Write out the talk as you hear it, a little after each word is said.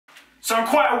So I'm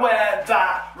quite aware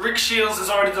that Rick Shields has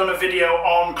already done a video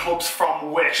on clubs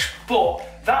from Wish, but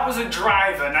that was a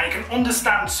driver. Now you can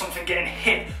understand something getting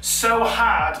hit so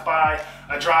hard by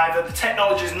a driver, the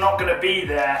technology is not going to be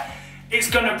there,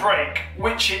 it's going to break,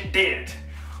 which it did.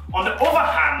 On the other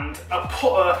hand, a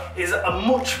putter is a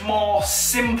much more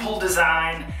simple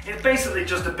design. It's basically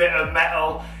just a bit of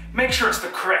metal. Make sure it's the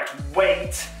correct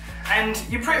weight, and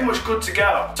you're pretty much good to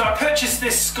go. So I purchased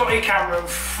this Scotty Cameron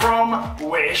from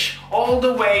Wish, all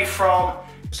the way from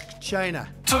China.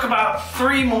 Took about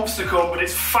 3 months to come, but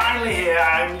it's finally here.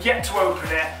 I'm yet to open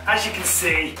it. As you can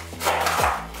see,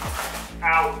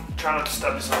 ow, try not to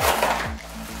stab yourself.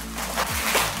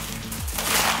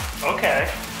 Okay.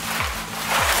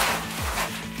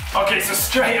 Okay, so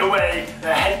straight away,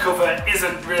 the head cover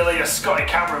isn't really a Scotty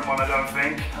Cameron one, I don't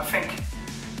think. I think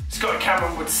Scotty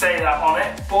Cameron would say that on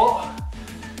it, but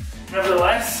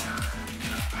nevertheless,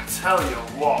 I tell you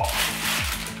what.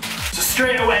 So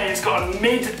straight away, it's got a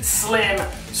mid-slim,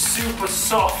 super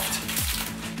soft,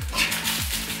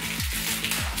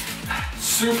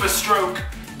 super stroke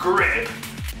grip.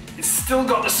 It's still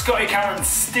got the Scotty Cameron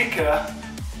sticker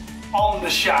on the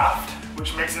shaft,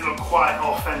 which makes it look quite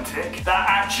authentic. That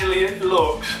actually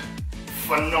looks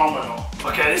phenomenal.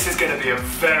 Okay, this is gonna be a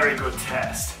very good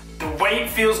test. The weight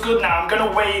feels good now. I'm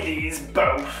gonna weigh these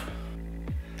both.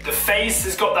 The face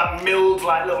has got that milled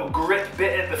like little grip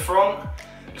bit at the front.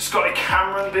 The Scotty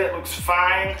Cameron bit looks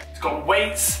fine. It's got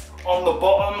weights on the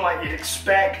bottom like you'd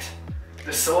expect.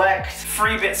 The Select,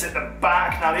 3 bits at the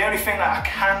back. Now the only thing that I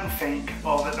can think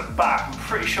of at the back, I'm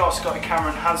pretty sure Scotty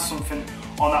Cameron has something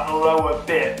on that lower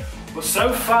bit. But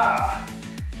so far,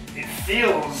 it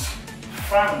feels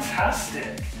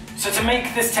fantastic. So to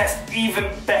make this test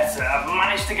even better, I've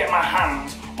managed to get my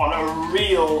hands on a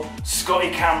real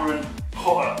Scotty Cameron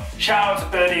putter. Shout out to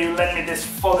Birdie who lent me this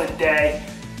for the day.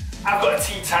 I've got a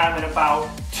tee time in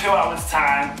about 2 hours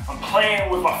time. I'm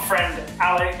playing with my friend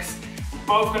Alex. We're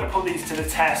both going to put these to the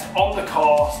test on the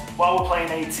course while we're playing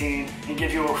 18 and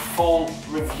give you a full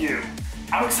review.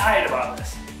 I'm excited about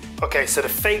this. Okay, so the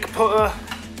fake putter,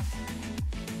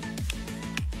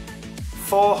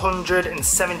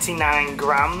 479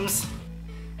 grams,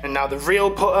 and now the real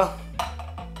putter,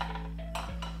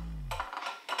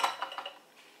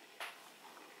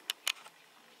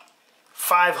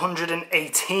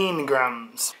 518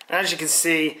 grams. And as you can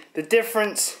see, the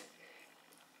difference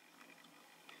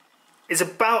is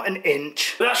about an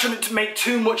inch. But that shouldn't make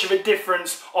too much of a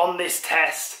difference on this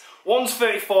test. One's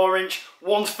 34 inch,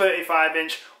 one's 35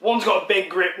 inch, one's got a big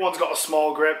grip, one's got a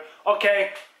small grip.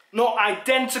 Okay, not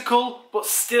identical, but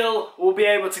still we'll be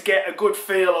able to get a good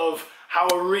feel of how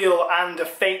a real and a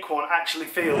fake one actually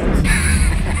feels.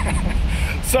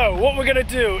 So what we're gonna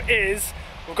do is,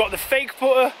 we've got the fake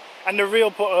putter and the real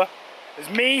putter.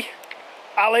 There's me,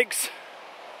 Alex.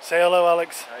 Say hello,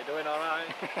 Alex. How you doing, alright?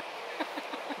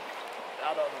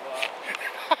 I don't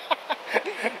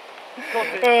know.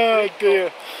 Oh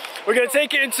dear. We're going to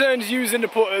take it in turns using the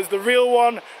putters, the real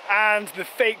one and the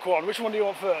fake one. Which one do you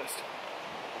want first?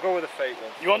 We'll go with the fake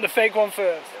one. You want the fake one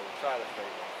first? Yeah, we'll try the fake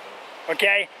one first.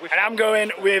 Okay, and I'm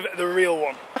going with the real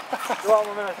one. What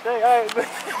am I going to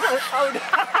say?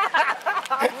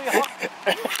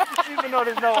 Even though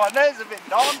there's no one there, it's a bit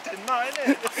daunting now, isn't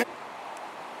it?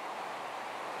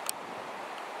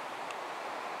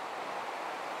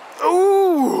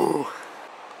 Ooh!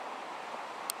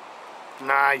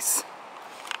 Nice.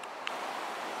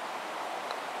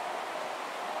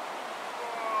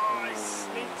 Oh, it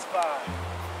sneaks by.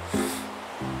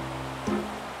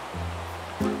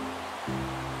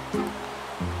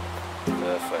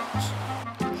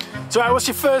 So what's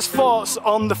your first thoughts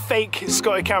on the fake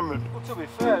Scotty Cameron? Well, to be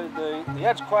fair, the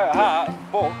head's quite hard,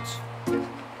 but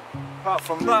apart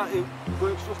from that, it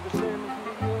works just the same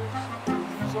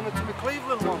as on to the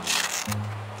Cleveland one.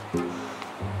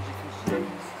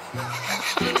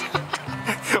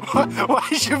 Why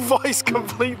is your voice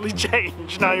completely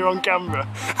changed now you're on camera?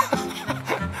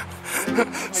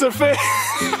 So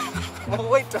Well,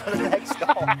 wait till the next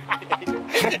one.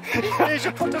 Here's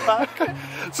your putter back.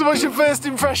 So what's your first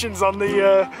impressions on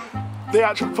the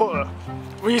actual putter?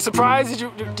 Were you surprised?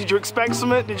 Did you expect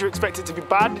something? Did you expect it to be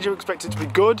bad? Did you expect it to be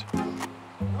good?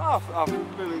 Oh, I've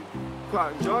really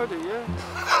quite enjoyed it, yeah.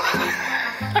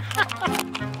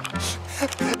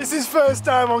 It's his first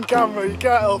time on camera, you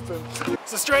can't help him.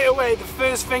 So straight away, the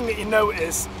first thing that you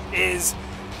notice is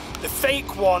the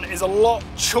fake one is a lot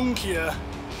chunkier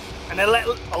and a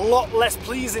lot less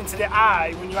pleasing to the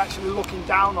eye when you're actually looking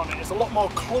down on it. It's a lot more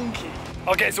clunky.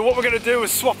 Okay, so what we're gonna do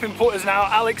is swap in putters now.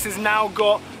 Alex has now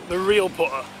got the real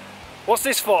putter. What's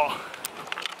this for?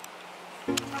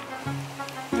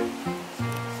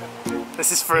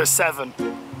 This is for a 7.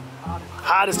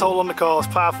 Hardest hole on the course,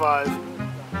 par 5.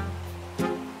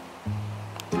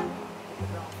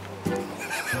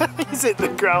 He's hit the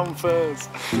ground first.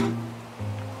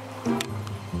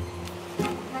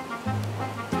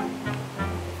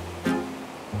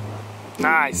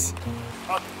 Nice.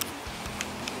 Okay.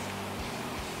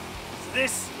 So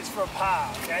this is for a par,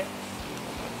 okay?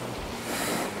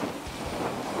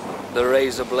 The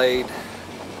razor blade,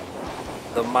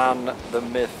 the man, the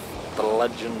myth, the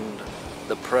legend,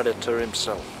 the predator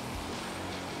himself.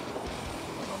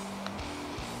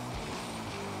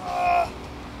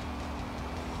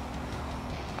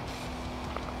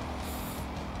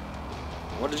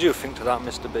 What did you think to that,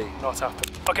 Mr. B? Not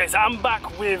happened. Okay, so I'm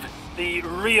back with the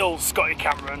real Scotty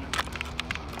Cameron.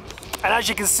 And as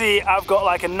you can see, I've got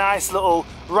like a nice little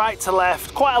right to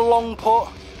left, quite a long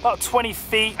putt, about 20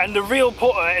 feet. And the real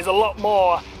putter is a lot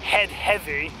more head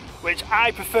heavy, which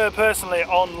I prefer personally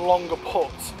on longer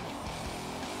putts.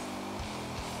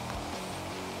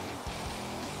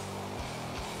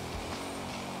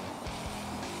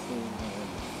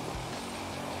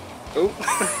 Oh.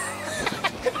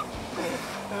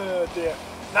 Oh dear.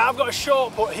 Now I've got a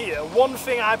short putt here. One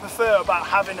thing I prefer about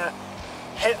having a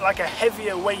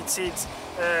heavier weighted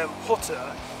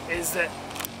putter is that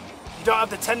you don't have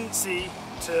the tendency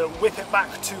to whip it back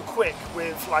too quick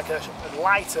with like a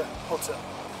lighter putter.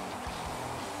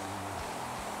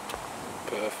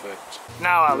 Perfect.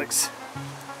 Now Alex,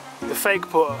 the fake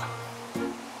putter.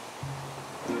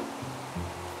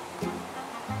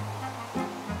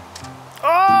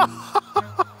 Oh!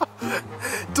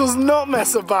 Does not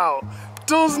mess about.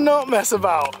 Does not mess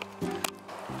about.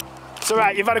 So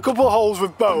right, you've had a couple of holes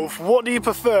with both. What do you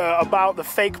prefer about the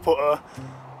fake putter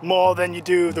more than you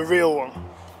do the real one?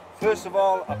 First of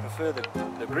all, I prefer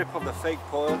the grip of the fake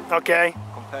putter Okay.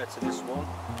 compared to this one.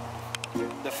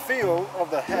 The feel of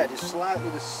the head is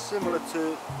slightly similar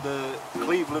to the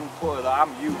Cleveland putter that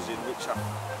I'm using,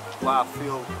 why I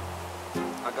feel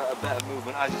I got a better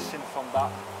movement, as you've seen from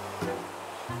that.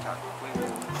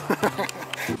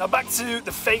 Now back to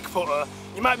the fake putter,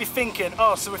 you might be thinking,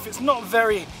 oh, so if it's not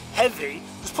very heavy,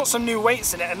 just put some new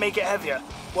weights in it and make it heavier.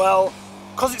 Well,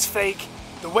 because it's fake,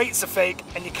 the weights are fake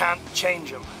and you can't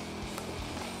change them.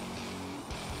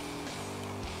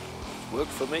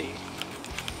 Worked for me.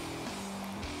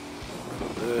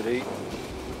 Birdie.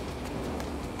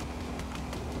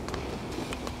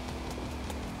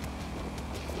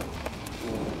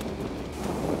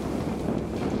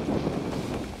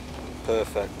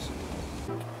 Perfect.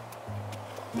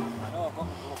 I know I've got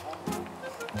the glove on.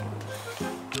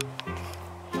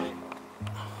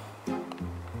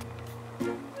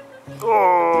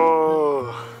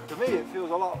 Oh! To me it feels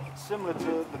a lot similar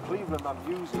to the Cleveland I'm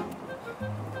using.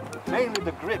 Mainly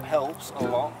the grip helps a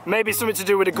lot. Maybe something to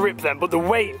do with the grip then, but the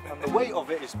weight. And the weight of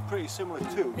it is pretty similar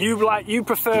too. You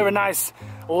prefer a nice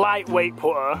lightweight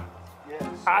putter. Yes.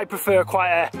 I prefer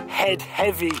quite a head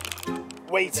heavy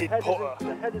weighted putter.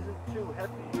 The head isn't too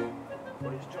heavy,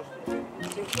 but it's just,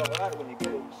 it seems alright when you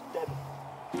get it steady.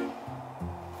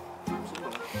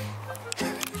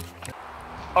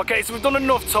 Okay, so we've done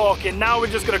enough talking. Now we're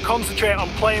just going to concentrate on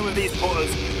playing with these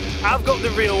putters. I've got the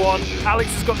real one,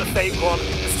 Alex has got the fake one.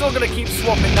 We're still going to keep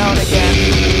swapping now and again.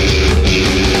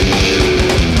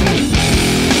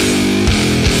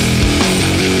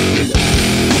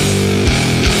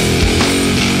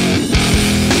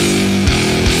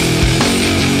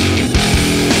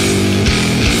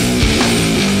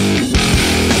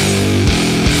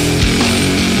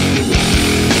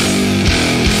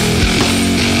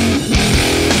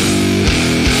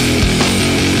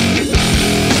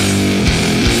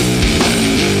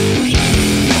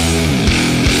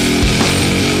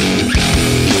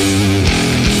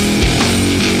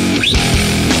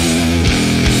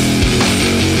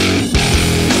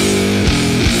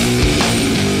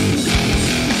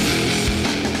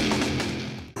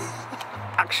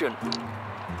 Action.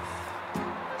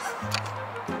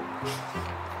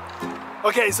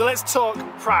 Okay, so let's talk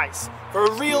price. For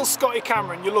a real Scotty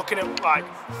Cameron, you're looking at like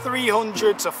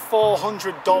 $300 to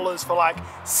 $400 for like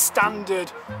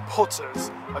standard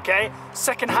putters, okay?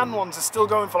 Second-hand ones are still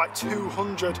going for like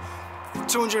 200,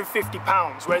 250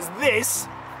 pounds, whereas this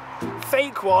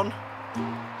fake one,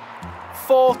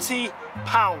 40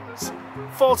 pounds.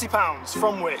 40 pounds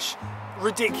from Wish.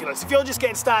 Ridiculous. If you're just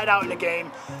getting started out in the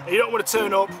game and you don't want to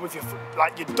turn up with your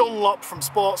Dunlop from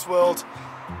Sports World,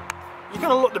 you're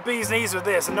gonna look the bee's knees with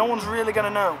this and no one's really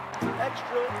gonna know.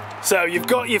 Extra. So you've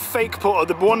got your fake putter,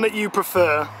 the one that you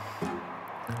prefer,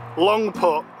 long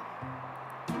putt.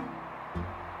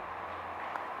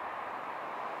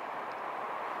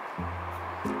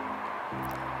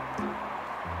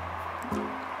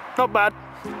 not bad.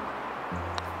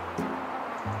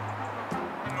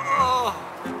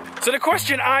 So the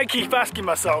question I keep asking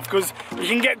myself, because you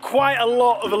can get quite a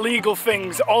lot of illegal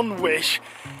things on Wish,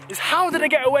 is how did they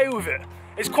get away with it?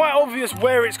 It's quite obvious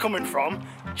where it's coming from,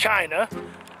 China.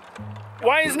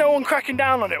 Why is no one cracking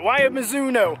down on it? Why are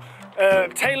Mizuno,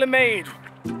 TaylorMade,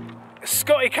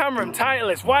 Scotty Cameron,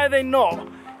 Titleist, why are they not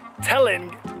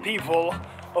telling people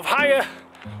of higher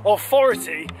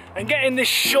authority and getting this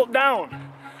shut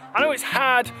down? I know it's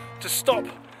hard to stop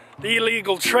the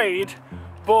illegal trade,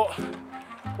 but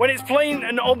when it's plain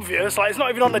and obvious, like it's not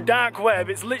even on the dark web,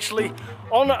 it's literally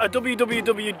on a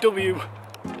www,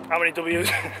 how many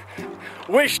W's?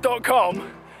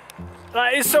 wish.com.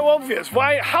 Like, it's so obvious.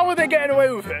 Why? How are they getting away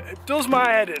with it? It does my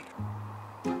head in.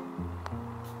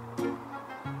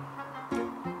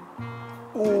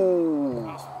 Ooh.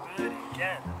 That's birdie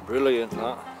again. Brilliant,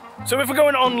 that. So if we're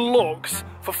going on looks,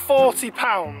 for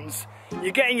 £40,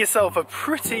 you're getting yourself a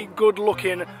pretty good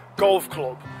looking golf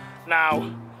club.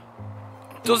 Now,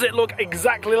 does it look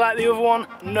exactly like the other one?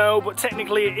 No, but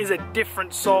technically it is a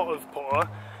different sort of putter.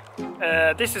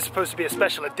 This is supposed to be a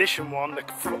special edition one, the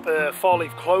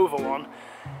 4-leaf clover one.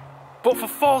 But for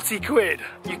 40 quid,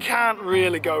 you can't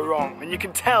really go wrong. And you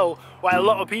can tell why a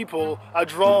lot of people are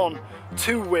drawn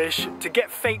to Wish to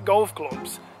get fake golf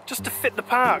clubs, just to fit the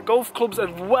part. Golf clubs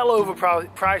are well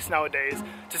overpriced nowadays.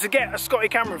 To get a Scotty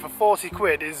Cameron for 40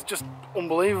 quid is just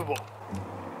unbelievable.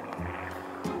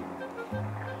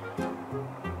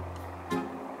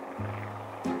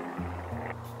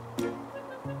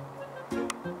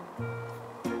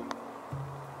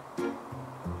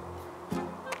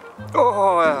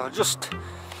 Oh, just...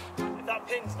 If that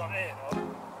pin's not in,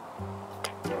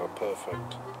 Oh,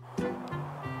 perfect.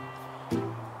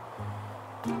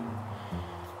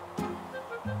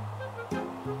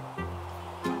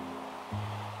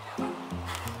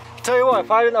 Tell you what,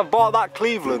 if I didn't have bought that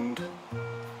Cleveland,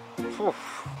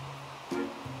 oof.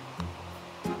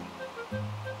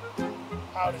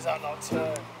 how does that not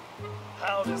turn?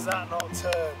 How does that not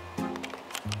turn?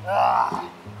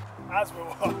 Ah, as we're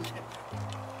walking.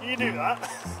 Can you do that?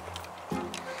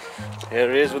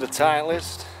 Here he is with the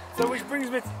Titleist. So which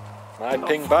brings me... My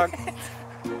ping bag.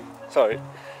 Sorry.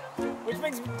 Which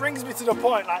brings me to the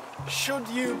point, like, should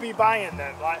you be buying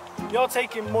them? Like, you're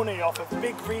taking money off of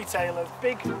big retailers,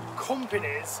 big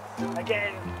companies are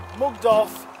getting mugged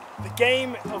off. The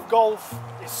game of golf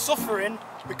is suffering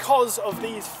because of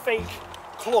these fake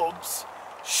clubs.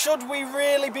 Should we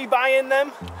really be buying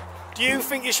them? Do you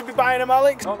think you should be buying them,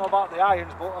 Alex? I don't know about the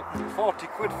irons, but 40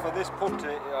 quid for this putter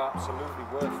is absolutely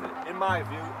worth it. In my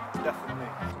view, definitely.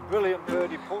 Brilliant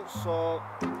birdie putts, so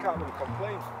can't really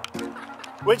complain.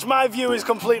 Which my view is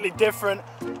completely different.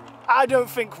 I don't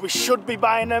think we should be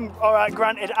buying them. Alright,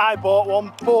 granted I bought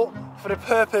one, but for the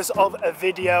purpose of a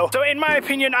video. So in my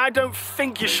opinion, I don't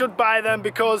think you should buy them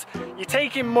because you're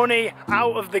taking money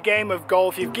out of the game of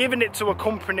golf. You've given it to a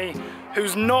company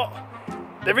who's not,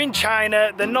 they're in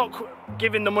China, they're not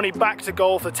giving the money back to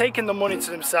golf, they're taking the money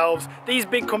to themselves. These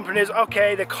big companies,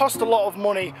 okay, they cost a lot of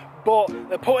money, but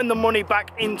they're putting the money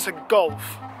back into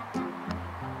golf.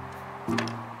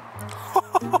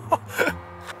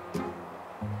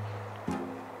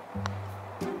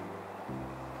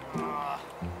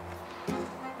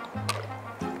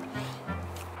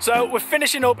 So we're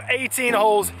finishing up 18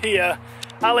 holes here.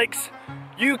 Alex,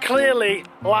 you clearly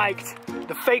liked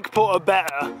the fake putter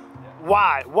better.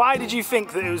 Why? Why did you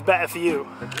think that it was better for you?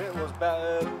 The grip was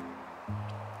better,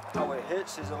 how it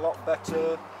hits is a lot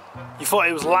better. You thought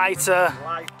it was lighter,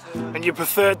 and you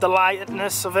preferred the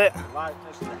lightness of it?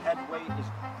 Lightness, the head weight is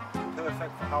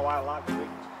perfect for how I like things.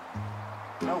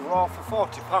 And overall, for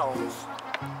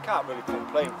 £40, can't really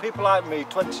complain. People like me,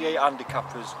 28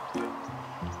 handicappers,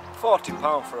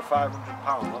 £40 for a £500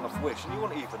 on a Wish, and you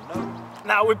wouldn't even know.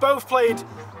 Now, we both played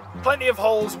plenty of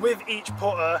holes with each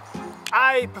putter.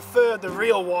 I prefer the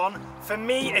real one. For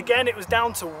me, again, it was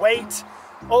down to weight.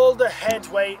 All the head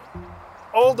weight,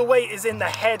 all the weight is in the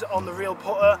head on the real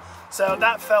putter, so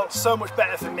that felt so much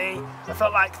better for me. I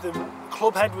felt like the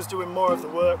club head was doing more of the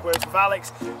work, whereas with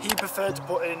Alex, he preferred to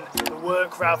put in the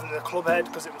work rather than the club head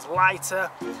because it was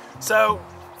lighter. So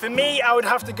for me, I would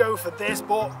have to go for this,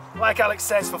 but like Alex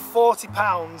says, for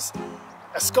 £40,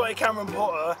 a Scotty Cameron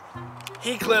putter,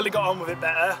 he clearly got on with it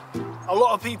better. A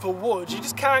lot of people would. You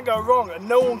just can't go wrong, and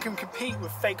no one can compete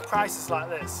with fake prices like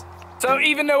this. So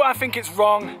even though I think it's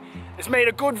wrong, it's made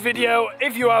a good video.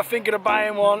 If you are thinking of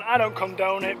buying one, I don't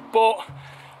condone it, but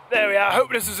there we are. I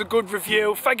hope this was a good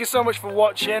review. Thank you so much for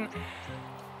watching.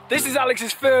 This is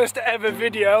Alex's first ever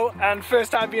video and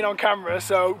first time being on camera,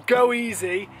 so go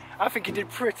easy. I think he did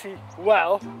pretty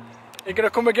well. You gonna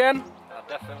come again? I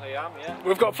Definitely am, yeah.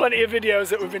 We've got plenty of videos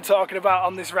that we've been talking about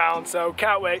on this round, so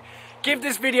can't wait. Give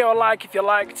this video a like if you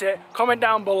liked it. Comment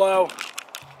down below.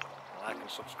 Like and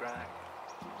subscribe.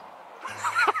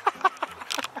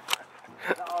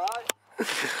 Alright.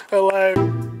 Hello.